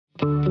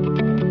Welcome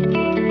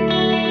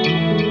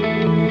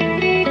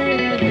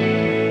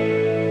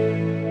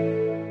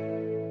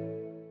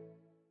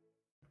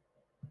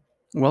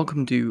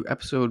to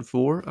episode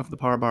 4 of the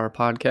Parbar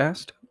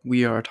podcast.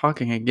 We are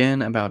talking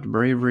again about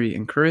bravery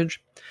and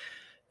courage.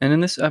 And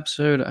in this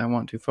episode, I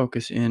want to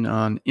focus in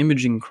on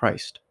imaging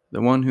Christ,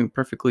 the one who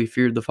perfectly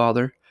feared the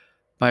Father,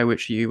 by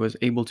which he was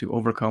able to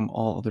overcome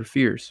all other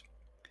fears.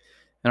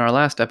 In our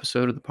last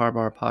episode of the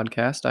Parbar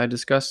podcast, I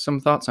discussed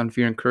some thoughts on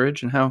fear and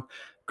courage and how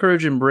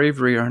courage and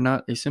bravery are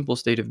not a simple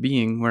state of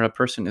being where a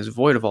person is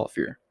void of all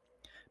fear,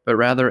 but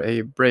rather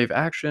a brave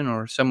action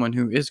or someone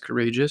who is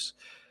courageous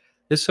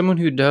is someone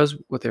who does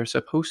what they're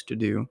supposed to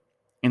do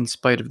in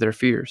spite of their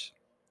fears.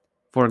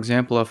 For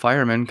example, a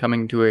fireman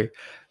coming to a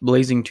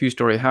blazing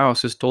 2-story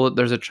house is told that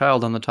there's a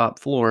child on the top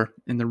floor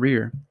in the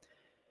rear.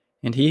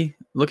 And he,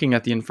 looking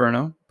at the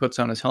inferno, puts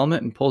on his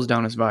helmet and pulls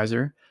down his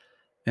visor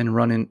and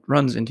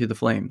runs into the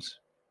flames.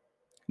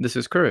 This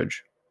is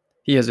courage.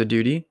 He has a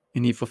duty,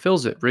 and he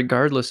fulfills it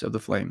regardless of the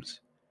flames.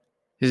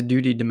 His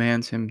duty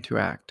demands him to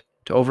act,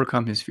 to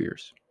overcome his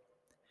fears.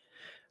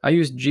 I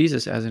used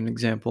Jesus as an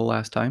example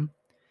last time,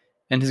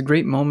 and his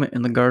great moment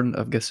in the Garden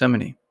of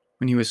Gethsemane,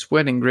 when he was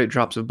sweating great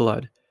drops of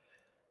blood.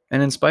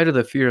 And in spite of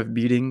the fear of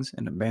beatings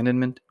and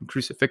abandonment and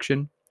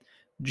crucifixion,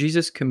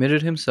 Jesus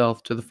committed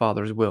himself to the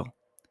Father's will.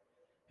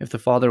 If the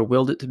Father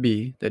willed it to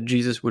be that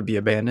Jesus would be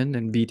abandoned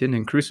and beaten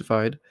and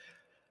crucified,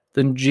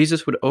 then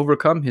Jesus would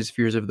overcome his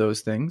fears of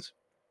those things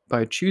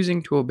by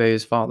choosing to obey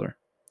his Father.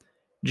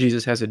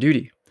 Jesus has a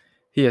duty.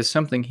 He has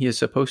something he is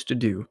supposed to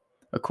do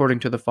according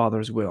to the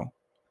Father's will.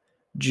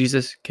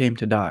 Jesus came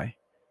to die.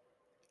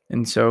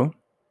 And so,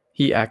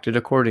 he acted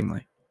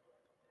accordingly.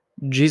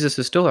 Jesus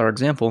is still our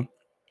example.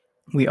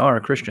 We are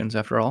Christians,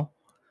 after all.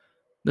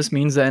 This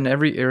means that in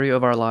every area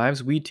of our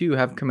lives, we too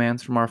have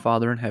commands from our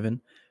Father in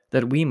heaven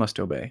that we must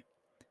obey.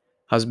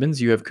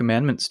 Husbands, you have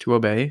commandments to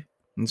obey,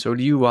 and so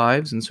do you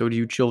wives, and so do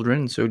you children,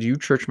 and so do you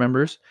church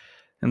members,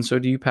 and so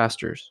do you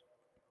pastors.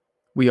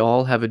 We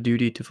all have a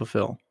duty to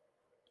fulfill.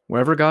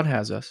 Wherever God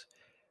has us,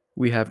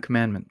 we have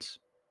commandments.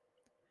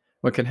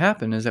 What can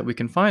happen is that we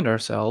can find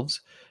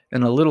ourselves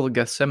in a little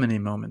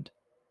Gethsemane moment.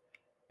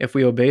 If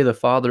we obey the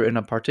Father in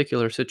a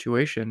particular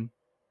situation,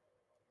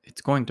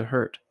 it's going to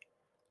hurt.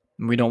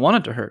 And we don't want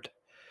it to hurt.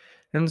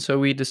 And so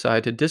we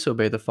decide to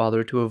disobey the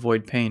Father to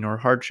avoid pain or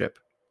hardship.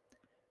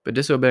 But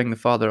disobeying the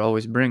Father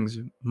always brings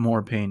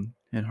more pain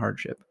and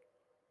hardship.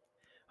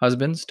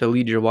 Husbands, to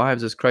lead your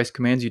wives as Christ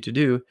commands you to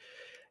do,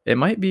 it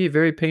might be a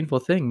very painful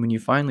thing when you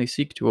finally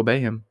seek to obey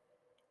him.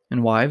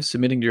 And wives,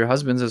 submitting to your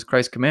husbands as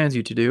Christ commands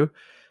you to do,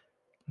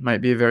 might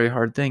be a very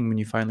hard thing when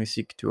you finally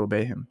seek to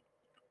obey him.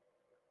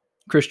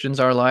 Christians,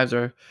 our lives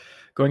are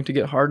going to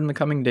get hard in the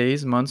coming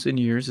days, months, and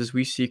years as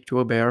we seek to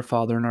obey our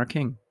Father and our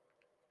King.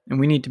 And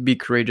we need to be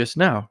courageous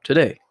now,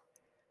 today,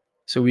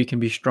 so we can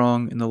be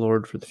strong in the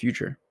Lord for the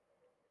future.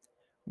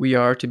 We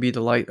are to be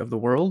the light of the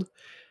world,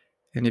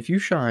 and if you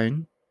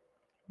shine,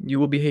 you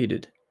will be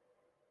hated.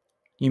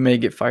 You may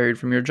get fired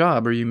from your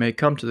job, or you may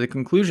come to the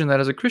conclusion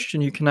that as a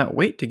Christian you cannot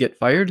wait to get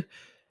fired,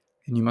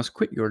 and you must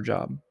quit your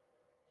job.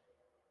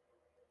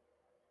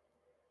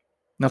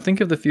 Now think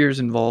of the fears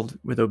involved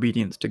with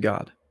obedience to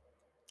God.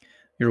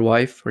 Your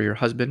wife or your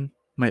husband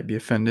might be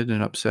offended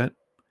and upset.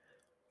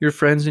 Your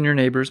friends and your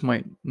neighbors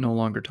might no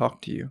longer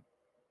talk to you.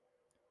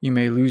 You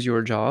may lose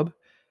your job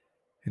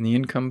and the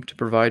income to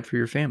provide for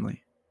your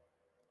family.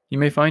 You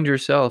may find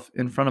yourself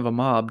in front of a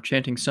mob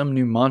chanting some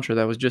new mantra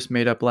that was just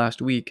made up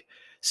last week,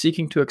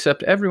 seeking to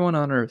accept everyone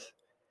on earth,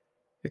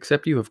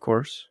 except you, of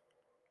course.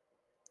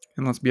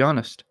 And let's be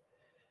honest,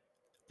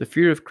 the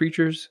fear of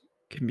creatures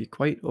can be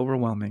quite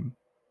overwhelming.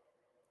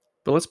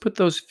 But let's put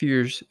those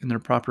fears in their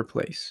proper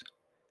place.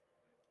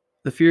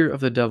 The fear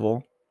of the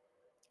devil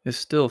is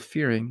still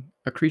fearing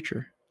a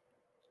creature.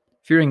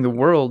 Fearing the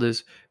world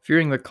is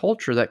fearing the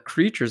culture that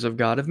creatures of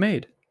God have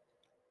made.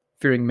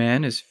 Fearing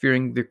man is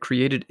fearing the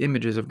created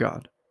images of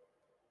God.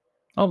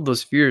 All of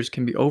those fears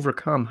can be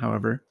overcome,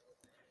 however,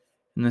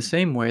 in the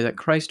same way that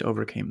Christ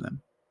overcame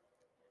them,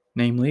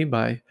 namely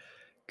by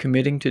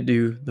committing to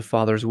do the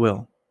Father's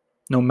will,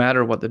 no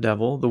matter what the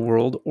devil, the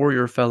world, or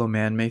your fellow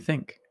man may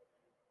think.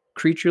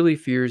 Creaturely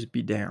fears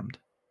be damned.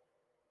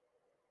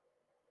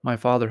 My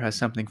Father has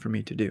something for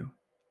me to do.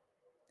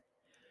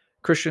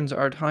 Christians,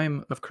 our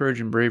time of courage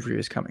and bravery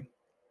is coming.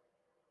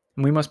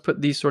 And we must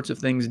put these sorts of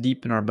things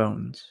deep in our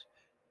bones.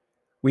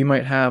 We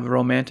might have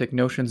romantic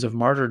notions of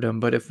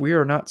martyrdom, but if we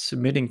are not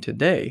submitting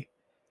today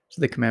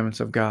to the commandments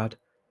of God,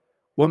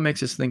 what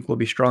makes us think we'll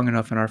be strong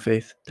enough in our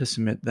faith to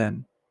submit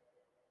then?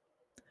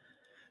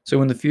 So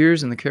when the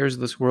fears and the cares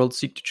of this world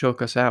seek to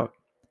choke us out,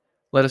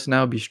 let us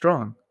now be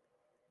strong,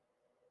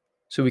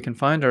 so we can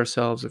find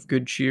ourselves of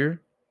good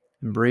cheer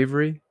and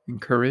bravery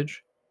and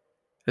courage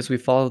as we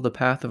follow the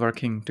path of our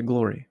King to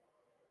glory.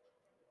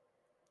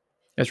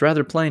 It's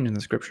rather plain in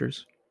the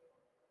Scriptures.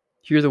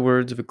 Hear the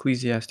words of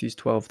Ecclesiastes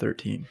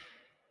 12:13.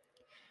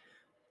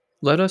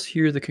 Let us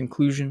hear the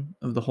conclusion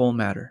of the whole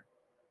matter.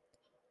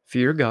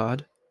 Fear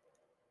God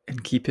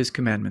and keep his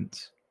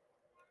commandments,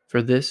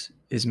 for this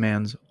is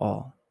man's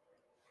all.